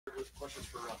questions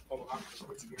for Coleman.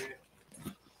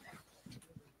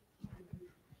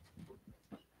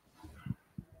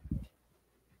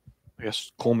 I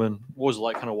guess, Coleman, what was it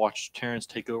like kind of watch Terrence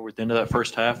take over at the end of that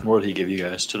first half, and what did he give you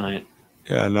guys tonight?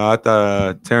 Yeah, no, I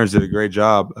thought Terrence did a great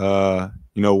job,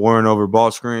 warring over ball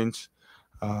screens,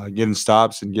 getting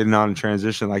stops and getting out in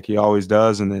transition like he always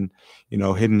does, and then,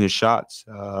 hitting his shots.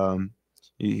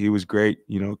 He was great,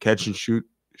 catch and shoot,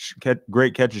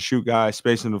 great catch and shoot guy,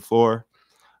 spacing the floor,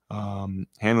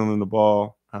 handling the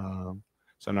ball.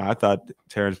 So, no, I thought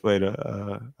Terrence did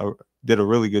a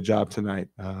really good job tonight,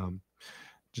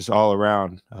 just all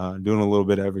around, doing a little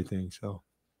bit of everything, so.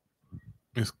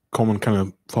 Is Coleman kind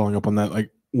of following up on that?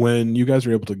 Like when you guys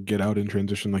are able to get out in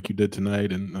transition like you did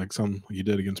tonight and like you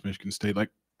did against Michigan State, like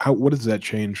what does that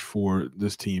change for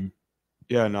this team?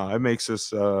 Yeah, no, it makes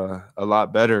us a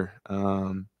lot better.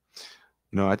 I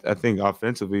think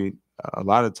offensively, a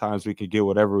lot of times we could get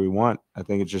whatever we want. I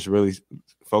think it's just really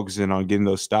focusing on getting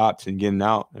those stops and getting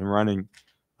out and running.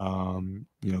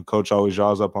 Coach always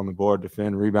draws up on the board,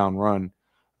 defend, rebound, run.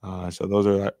 So those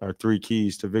are our three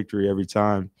keys to victory every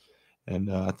time.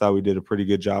 And I thought we did a pretty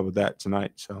good job of that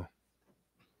tonight. So,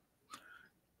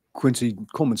 Quincy,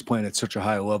 Coleman's playing at such a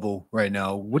high level right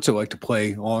now. What's it like to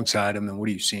play alongside him, and what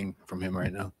are you seeing from him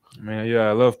right now? Man, yeah,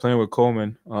 I love playing with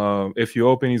Coleman. If you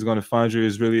open, he's going to find you.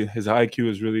 His IQ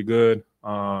is really good.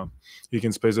 He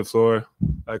can space the floor.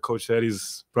 Like Coach said,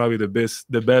 he's probably the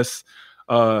best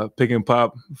pick and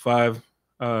pop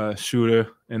 5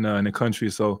 shooter in the country.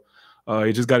 So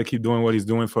you just got to keep doing what he's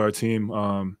doing for our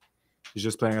team. He's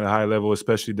just playing at a high level,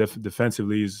 especially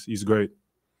defensively. He's great.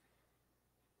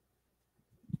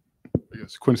 I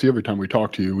guess, Quincy, every time we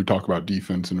talk to you, we talk about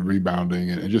defense and rebounding.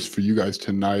 And just for you guys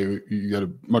tonight, you got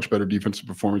a much better defensive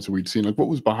performance than we'd seen. Like, what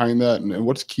was behind that? And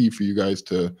what's key for you guys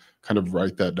to kind of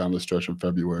write that down the stretch in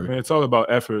February? I mean, it's all about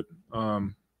effort.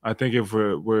 I think if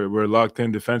we're locked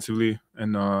in defensively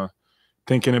and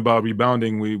thinking about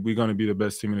rebounding, we're going to be the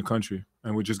best team in the country.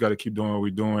 And we just got to keep doing what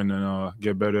we're doing and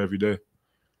get better every day.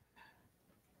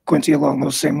 Quincy, along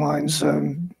those same lines,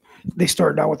 they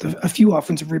started out with a few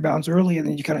offensive rebounds early, and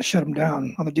then you kind of shut them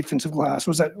down on the defensive glass.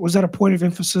 Was that a point of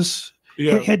emphasis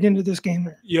heading into this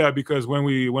game? Yeah, because when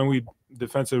we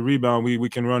defensive rebound, we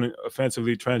can run it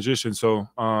offensively transition. So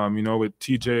with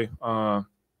TJ,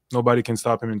 nobody can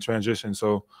stop him in transition.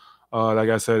 So like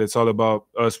I said, it's all about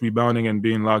us rebounding and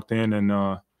being locked in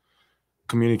and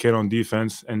communicate on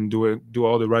defense and do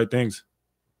all the right things.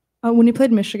 When you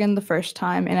played Michigan the first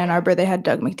time in Ann Arbor, they had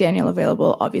Doug McDaniel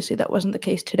available. Obviously, that wasn't the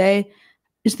case today.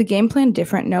 Is the game plan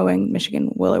different knowing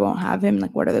Michigan will or won't have him?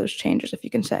 Like, what are those changes, if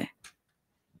you can say?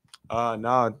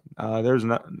 No, there's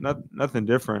nothing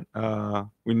different.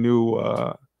 We knew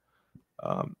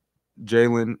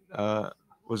Jalen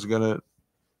was gonna,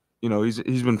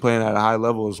 he's been playing at a high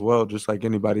level as well, just like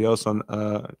anybody else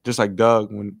just like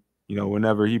Doug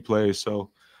whenever he plays. So.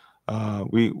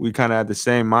 We kind of had the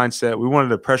same mindset. We wanted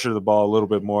to pressure the ball a little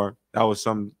bit more. That was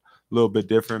a little bit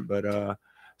different. But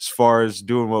as far as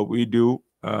doing what we do,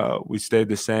 we stayed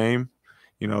the same.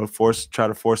 Try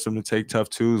to force them to take tough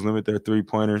twos, limit their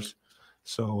 3-pointers.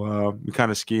 So we kind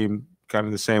of schemed kind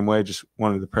of the same way. Just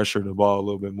wanted to pressure the ball a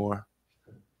little bit more.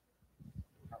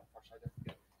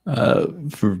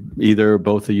 For either or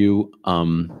both of you,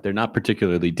 they're not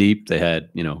particularly deep. They had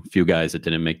a few guys that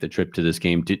didn't make the trip to this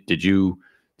game. Did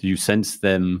you sense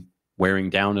them wearing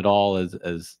down at all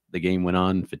as the game went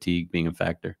on, fatigue being a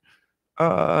factor?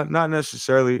 Not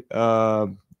necessarily. I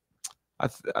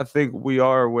think we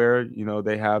are aware,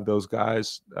 they have those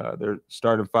guys. They're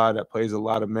starting 5 that plays a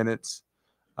lot of minutes.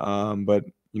 But,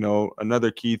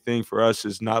 another key thing for us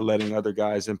is not letting other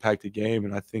guys impact the game.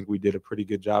 And I think we did a pretty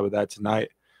good job of that tonight.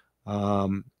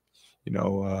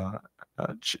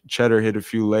 Cheddar hit a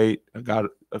few late, got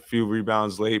a few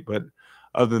rebounds late, but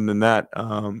other than that,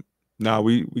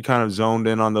 we kind of zoned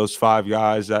in on those 5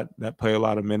 guys that play a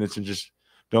lot of minutes and just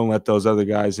don't let those other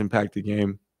guys impact the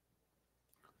game.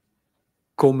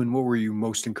 Coleman, what were you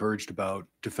most encouraged about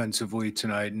defensively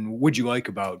tonight, and what'd you like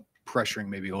about pressuring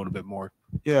maybe a little bit more?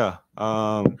 Yeah,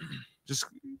 just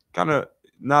kind of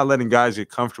not letting guys get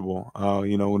comfortable.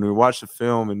 When we watched the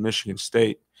film in Michigan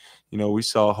State, we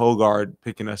saw Hogard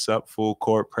picking us up full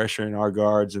court, pressuring our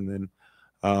guards, and then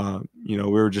we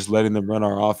were just letting them run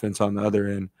our offense on the other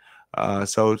end.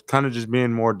 So kind of just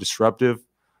being more disruptive,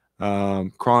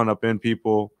 crawling up in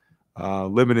people,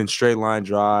 limiting straight line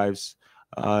drives,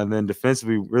 and then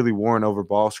defensively really warring over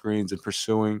ball screens and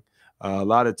pursuing. A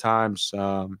lot of times,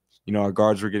 our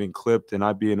guards were getting clipped, and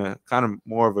I'd be in a kind of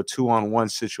more of a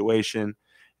 2-on-1 situation,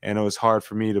 and it was hard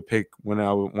for me to pick when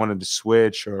I wanted to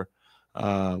switch or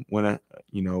when I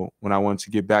wanted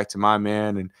to get back to my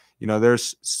man. And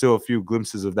there's still a few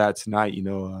glimpses of that tonight.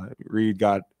 Reed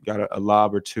got a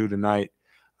lob or two tonight,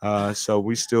 so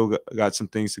we still got some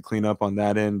things to clean up on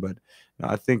that end. But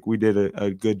I think we did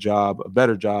a good job, a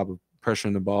better job of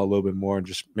pressuring the ball a little bit more and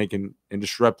just making and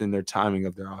disrupting their timing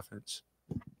of their offense.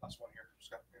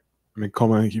 I mean,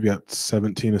 Coleman, I think you've got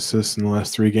 17 assists in the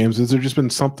last 3 games. Has there just been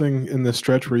something in this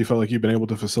stretch where you felt like you've been able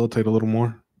to facilitate a little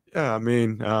more? Yeah, I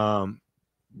mean, I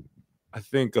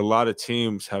think a lot of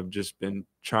teams have just been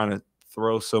trying to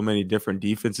throw so many different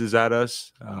defenses at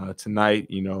us. Tonight,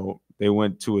 they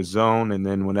went to a zone, and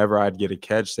then whenever I'd get a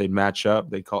catch, they'd match up.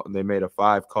 They made a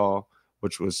 5 call,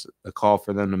 which was a call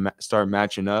for them to start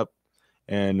matching up.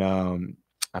 And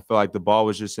I feel like the ball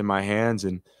was just in my hands,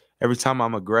 and every time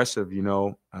I'm aggressive,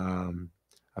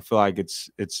 I feel like it's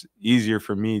easier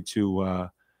for me to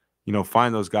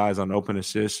find those guys on open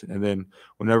assists. And then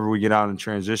whenever we get out in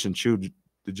transition, shoot,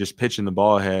 just pitching the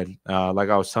ball ahead. Like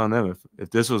I was telling them,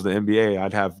 if this was the NBA,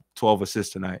 I'd have 12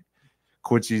 assists tonight.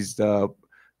 Quincy's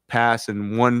pass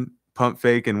and 1 pump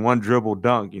fake and 1 dribble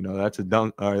dunk, that's a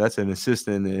dunk, or that's an assist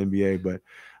in the NBA. But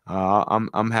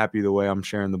I'm happy the way I'm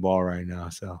sharing the ball right now.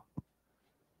 So,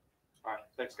 All right,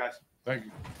 thanks, guys. Thank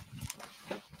you.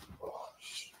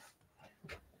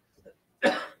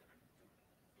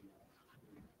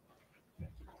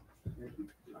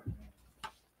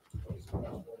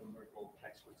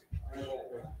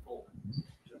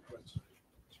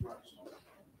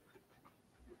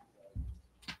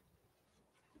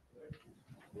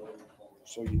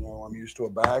 So, I'm used to a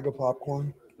bag of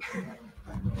popcorn.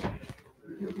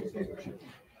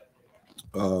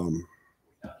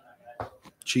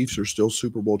 Chiefs are still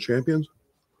Super Bowl champions.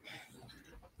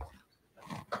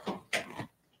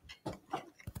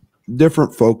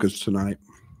 Different focus tonight.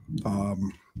 I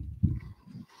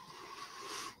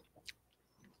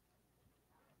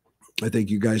think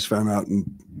you guys found out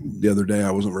the other day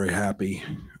I wasn't very happy.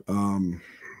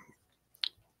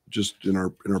 Just in our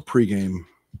pregame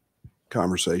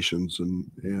conversations, and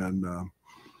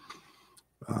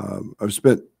I've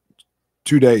spent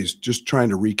 2 days just trying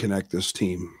to reconnect this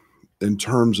team in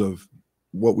terms of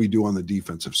what we do on the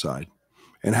defensive side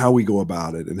and how we go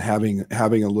about it, and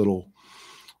having a little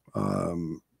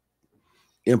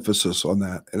emphasis on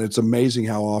that. And it's amazing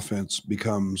how offense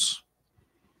becomes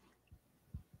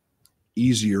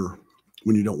easier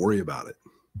when you don't worry about it.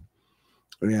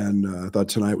 And I thought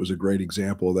tonight was a great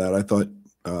example of that. I thought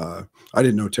I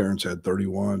didn't know Terrence had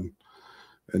 31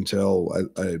 until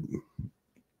I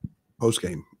post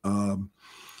game.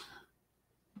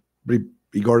 But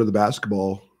he guarded the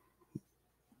basketball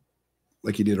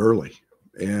like he did early,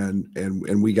 and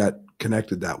we got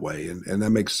connected that way, and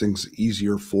that makes things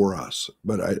easier for us.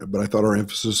 But I thought our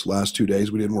emphasis last 2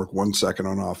 days, we didn't work 1 second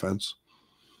on offense.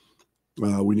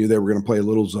 We knew they were going to play a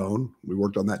little zone. We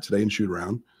worked on that today in shoot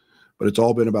around, but it's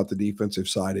all been about the defensive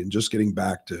side and just getting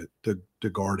back to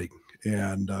guarding.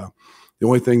 And the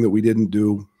only thing that we didn't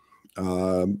do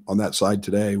on that side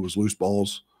today was loose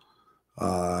balls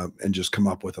and just come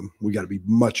up with them. We got to be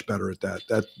much better at that.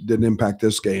 That didn't impact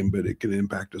this game, but it can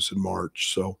impact us in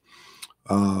March. So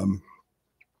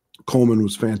Coleman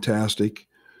was fantastic.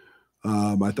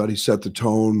 I thought he set the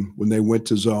tone when they went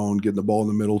to zone, getting the ball in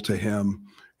the middle to him,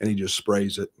 and he just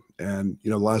sprays it. And,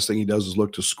 the last thing he does is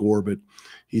look to score, but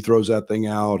he throws that thing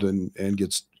out and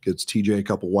gets TJ a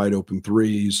couple wide open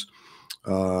threes.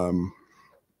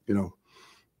 50%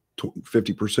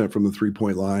 from the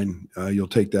 3-point line. You'll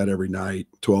take that every night,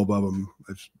 12 of them.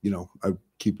 I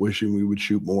keep wishing we would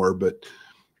shoot more, but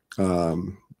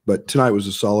tonight was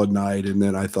a solid night. And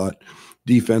then I thought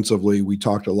defensively, we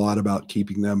talked a lot about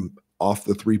keeping them off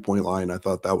the 3-point line. I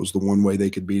thought that was the one way they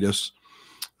could beat us.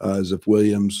 As if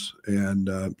Williams and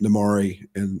Namari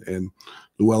and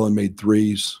Llewellyn made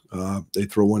threes, they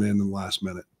throw one in the last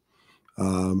minute.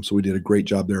 So we did a great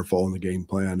job there following the game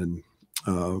plan, and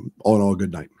all in all, a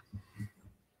good night.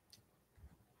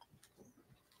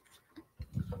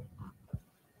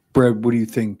 Brad, what do you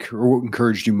think, or what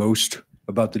encouraged you most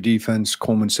about the defense?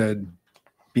 Coleman said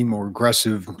being more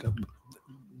aggressive,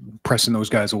 pressing those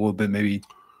guys a little bit. Maybe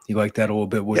you liked that a little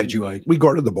bit. What did you like? We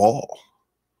guarded the ball.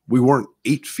 We weren't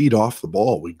 8 feet off the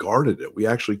ball. We guarded it. We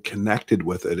actually connected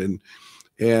with it. And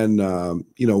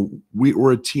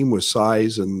we're a team with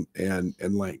size and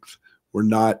length. We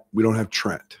don't have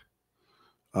Trent.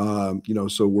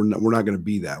 So we're not going to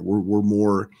be that. We're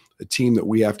more a team that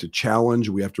we have to challenge.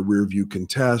 We have to rear view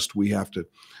contest. We have to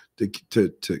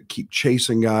keep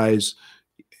chasing guys.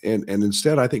 And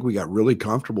instead, I think we got really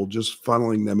comfortable just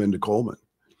funneling them into Coleman.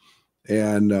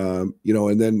 And and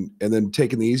then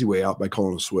taking the easy way out by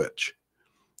calling a switch.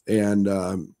 And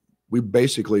we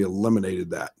basically eliminated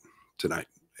that tonight.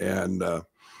 And,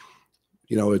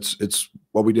 you know, it's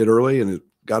what we did early, and it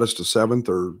got us to 7th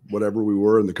or whatever we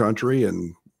were in the country,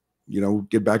 and, you know,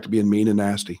 get back to being mean and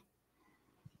nasty.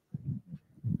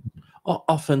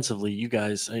 Offensively, you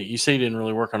guys, you say you didn't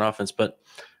really work on offense, but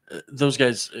those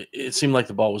guys, it seemed like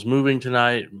the ball was moving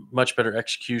tonight, much better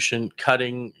execution,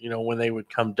 cutting, you know, when they would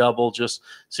come double, just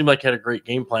seemed like you had a great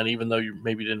game plan, even though you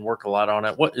maybe didn't work a lot on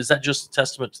it. What is that, just a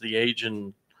testament to the age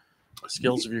and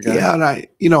skills of your guys? Yeah. And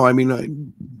you know, I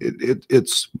mean,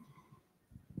 it's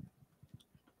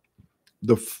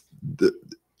I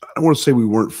don't want to say we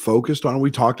weren't focused on it.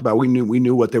 We talked about, we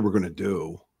knew what they were going to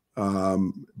do.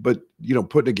 But, you know,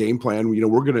 putting a game plan, you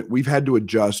know, we've had to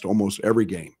adjust almost every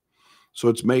game. So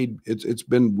it's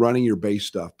been running your base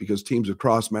stuff, because teams have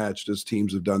cross-matched us,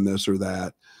 teams have done this or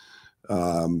that.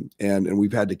 And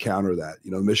we've had to counter that.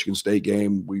 You know, the Michigan State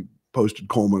game, we posted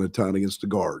Coleman a ton against the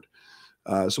guard.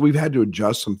 So we've had to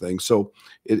adjust some things. So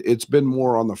it's been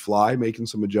more on the fly, making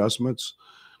some adjustments.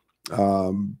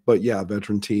 But yeah,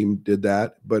 veteran team did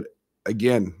that. But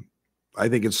again, I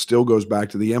think it still goes back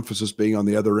to the emphasis being on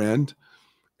the other end.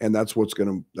 And that's what's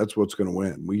going to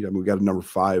win. We got a number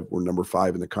 5. We're number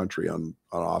 5 in the country on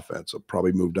offense. So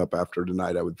probably moved up after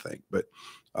tonight, I would think. But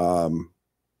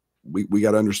we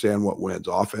got to understand what wins.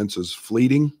 Offense is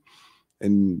fleeting,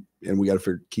 and we got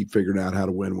to keep figuring out how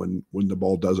to win when the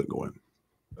ball doesn't go in.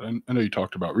 I know you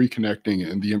talked about reconnecting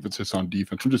and the emphasis on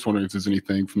defense. I'm just wondering if there's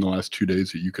anything from the last 2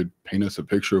 days that you could paint us a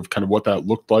picture of kind of what that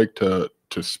looked like to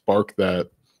spark that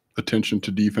attention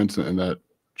to defense and that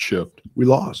shift. We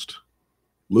lost.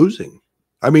 Losing.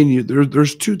 I mean,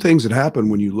 there's 2 things that happen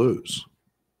when you lose.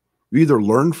 You either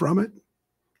learn from it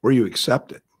or you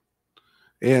accept it.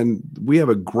 And we have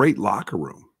a great locker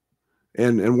room,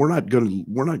 and we're not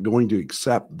going to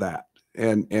accept that.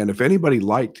 And if anybody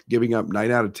liked giving up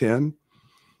 9 out of 10,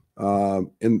 and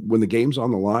when the game's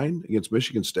on the line against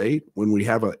Michigan State, when we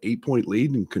have an 8-point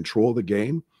lead and control the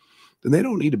game, then they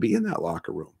don't need to be in that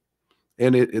locker room.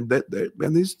 And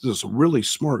this is a really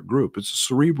smart group. It's a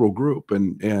cerebral group,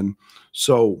 and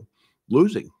so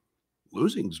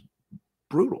losing's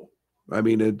brutal. I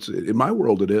mean, it's in my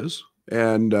world it is,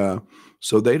 and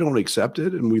so they don't accept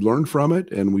it, and we learned from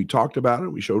it, and we talked about it.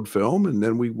 We showed film, and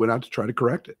then we went out to try to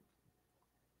correct it.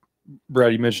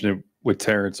 Brad, you mentioned it with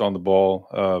Terrence on the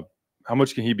ball. How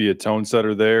much can he be a tone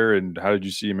setter there, and how did you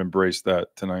see him embrace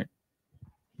that tonight?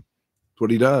 That's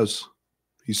what he does.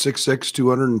 He's 6'6",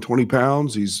 220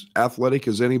 pounds. He's athletic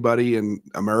as anybody in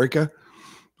America.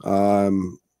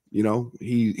 You know,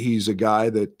 he's a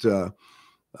guy that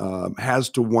has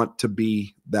to want to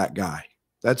be that guy.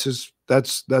 And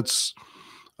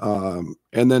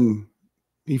then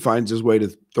he finds his way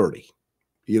to 30.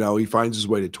 You know, he finds his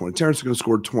way to 20. Terrence is going to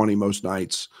score 20 most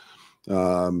nights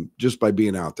just by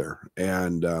being out there.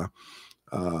 And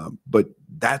but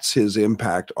that's his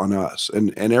impact on us.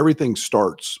 And everything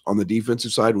starts on the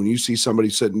defensive side. When you see somebody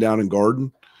sitting down and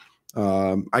guarding,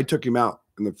 I took him out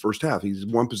in the first half. He's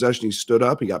 1 possession. He stood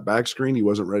up. He got back screen. He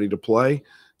wasn't ready to play.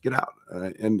 Get out.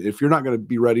 And if you're not going to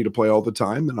be ready to play all the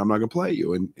time, then I'm not going to play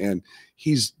you. And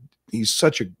he's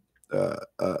such a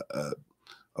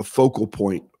focal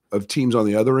point of teams on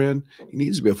the other end. He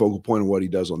needs to be a focal point of what he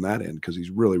does on that end, because he's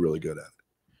really, really good at it.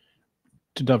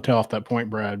 To dovetail off that point,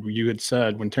 Brad, you had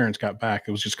said when Terrence got back,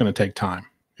 it was just going to take time.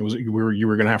 You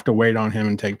were going to have to wait on him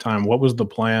and take time. What was the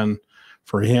plan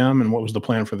for him, and what was the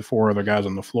plan for the 4 other guys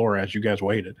on the floor as you guys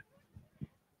waited?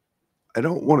 I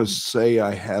don't want to say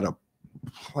I had a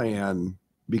plan,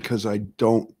 because I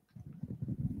don't.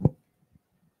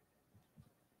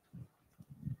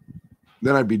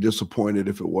 Then I'd be disappointed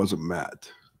if it wasn't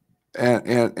met.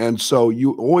 And so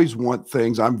you always want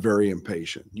things. I'm very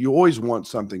impatient. You always want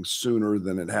something sooner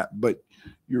than it happened, but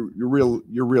you're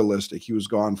realistic. He was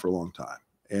gone for a long time,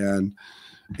 and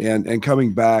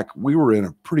coming back, we were in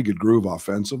a pretty good groove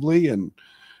offensively, and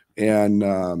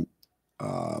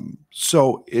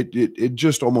so it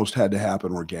just almost had to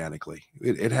happen organically.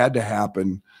 It had to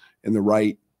happen in the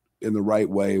right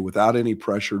way, without any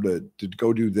pressure to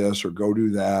go do this or go do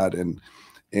that, and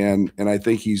I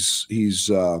think he's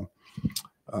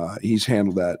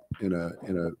handled that in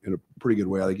a pretty good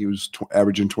way. I think he was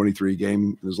averaging 23 a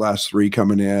game in his last 3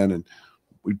 coming in, and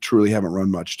we truly haven't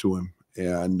run much to him.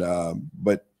 And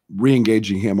but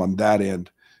re-engaging him on that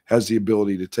end has the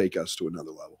ability to take us to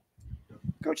another level.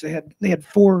 Coach, they had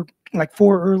 4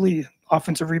 early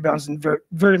offensive rebounds and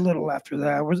very little after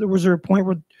that. Was there a point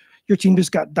where your team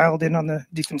just got dialed in on the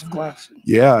defensive glass?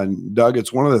 Yeah, and Doug,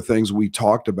 it's one of the things we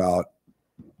talked about.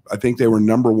 I think they were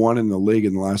number 1 in the league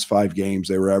in the last 5 games.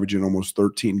 They were averaging almost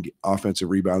 13 offensive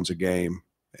rebounds a game.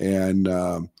 And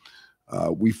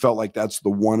we felt like that's the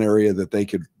one area that they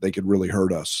could really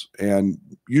hurt us. And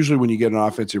usually when you get an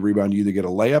offensive rebound, you either get a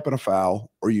layup and a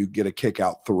foul or you get a kick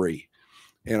out three.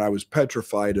 And I was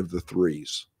petrified of the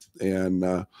threes.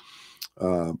 And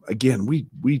again,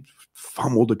 we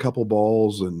fumbled a couple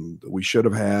balls and we should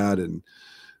have had,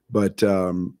 but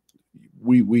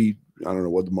we I don't know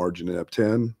what the margin ended up,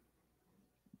 10,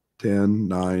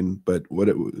 9, but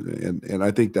and I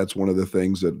think that's one of the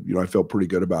things that, I felt pretty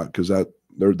good about, because that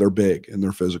they're big and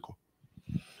they're physical.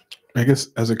 I guess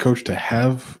as a coach, to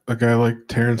have a guy like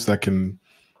Terrence that can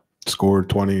score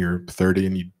 20 or 30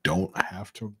 and you don't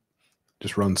have to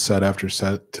just run set after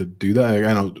set to do that.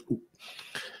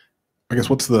 I guess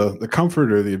what's the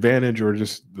comfort or the advantage, or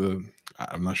just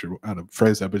I'm not sure how to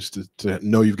phrase that, but just to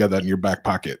know you've got that in your back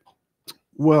pocket.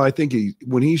 Well, I think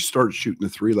when he starts shooting the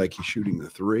three like he's shooting the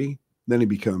three, then he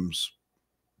becomes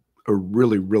a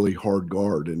really, really hard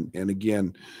guard. And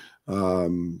again,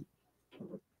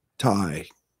 Ty,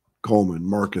 Coleman,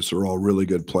 Marcus are all really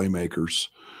good playmakers.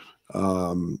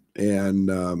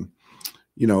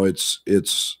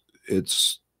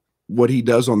 It's what he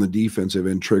does on the defensive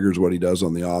end triggers what he does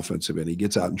on the offensive end. He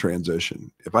gets out in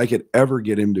transition. If I could ever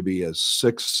get him to be a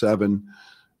 6-7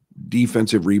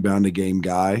 defensive rebound a game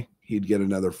guy, he'd get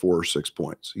another 4 or 6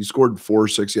 points. He scored 4 or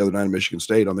 6 the other night in Michigan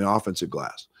State on the offensive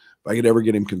glass. If I could ever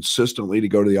get him consistently to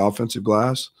go to the offensive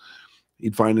glass,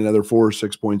 he'd find another 4 or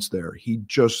 6 points there. He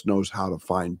just knows how to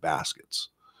find baskets,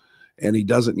 and he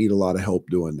doesn't need a lot of help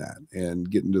doing that. And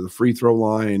getting to the free throw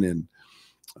line and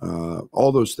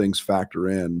all those things factor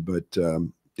in. But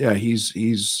yeah,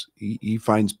 he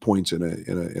finds points in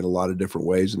a lot of different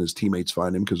ways, and his teammates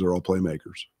find him because they're all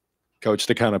playmakers. Coach,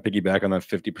 to kind of piggyback on that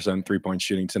 50% three-point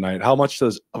shooting tonight, how much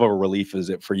of a relief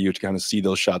is it for you to kind of see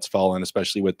those shots fall in,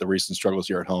 especially with the recent struggles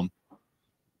here at home?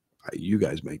 You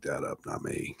guys make that up, not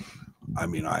me. I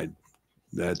mean, I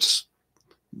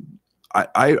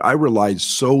relied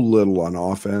so little on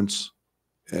offense,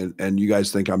 and you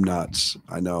guys think I'm nuts.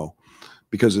 I know,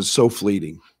 because it's so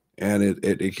fleeting, and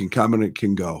it can come and it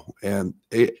can go. And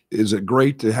is it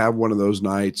great to have one of those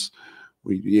nights?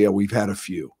 We've had a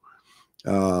few.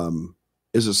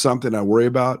 Is it something I worry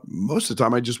about? Most of the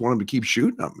time, I just want them to keep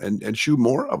shooting them and shoot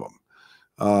more of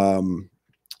them.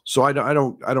 So I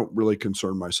don't really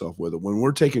concern myself with it. When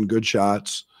we're taking good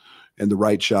shots and the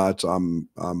right shots, I'm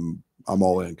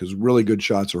all in, because really good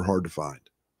shots are hard to find.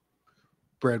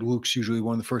 Brad Luke's usually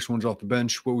one of the first ones off the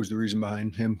bench. What was the reason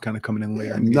behind him kind of coming in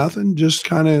later? Nothing, just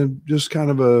kind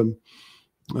of a,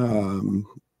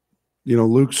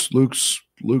 Luke's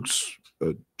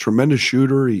a tremendous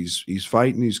shooter. He's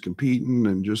fighting, he's competing,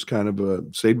 and just kind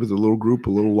of stayed with the little group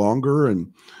a little longer,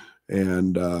 and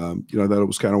that it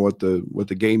was kind of what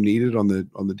the game needed on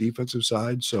the defensive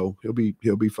side. So he'll be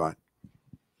fine.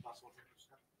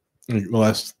 The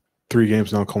last 3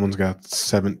 games now, Coleman's got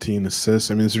 17 assists.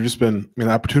 I mean, has there just been? I mean,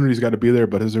 the opportunity's got to be there,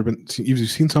 but has there been? Have you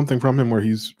seen something from him where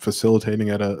he's facilitating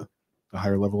at a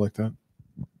higher level like that?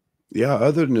 Yeah,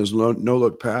 other than his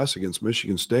no-look pass against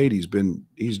Michigan State, he's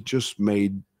just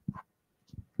made.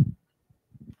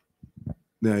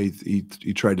 Yeah,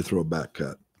 he tried to throw a back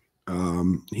cut.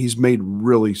 He's made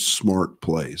really smart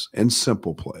plays and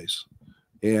simple plays,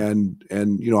 and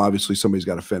obviously somebody's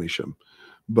got to finish him.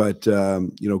 But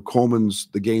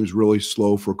the game's really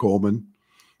slow for Coleman.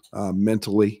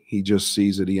 Mentally, he just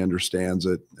sees it, he understands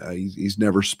it. He's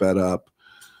never sped up,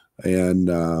 and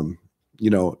and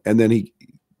then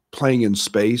playing in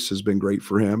space has been great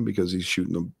for him, because he's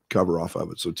shooting the cover off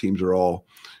of it. So teams are all,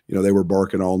 they were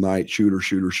barking all night, shooter,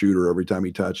 shooter, shooter, every time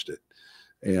he touched it.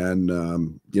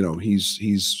 And,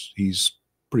 he's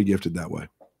pretty gifted that way.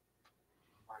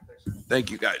 Thank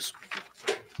you, guys.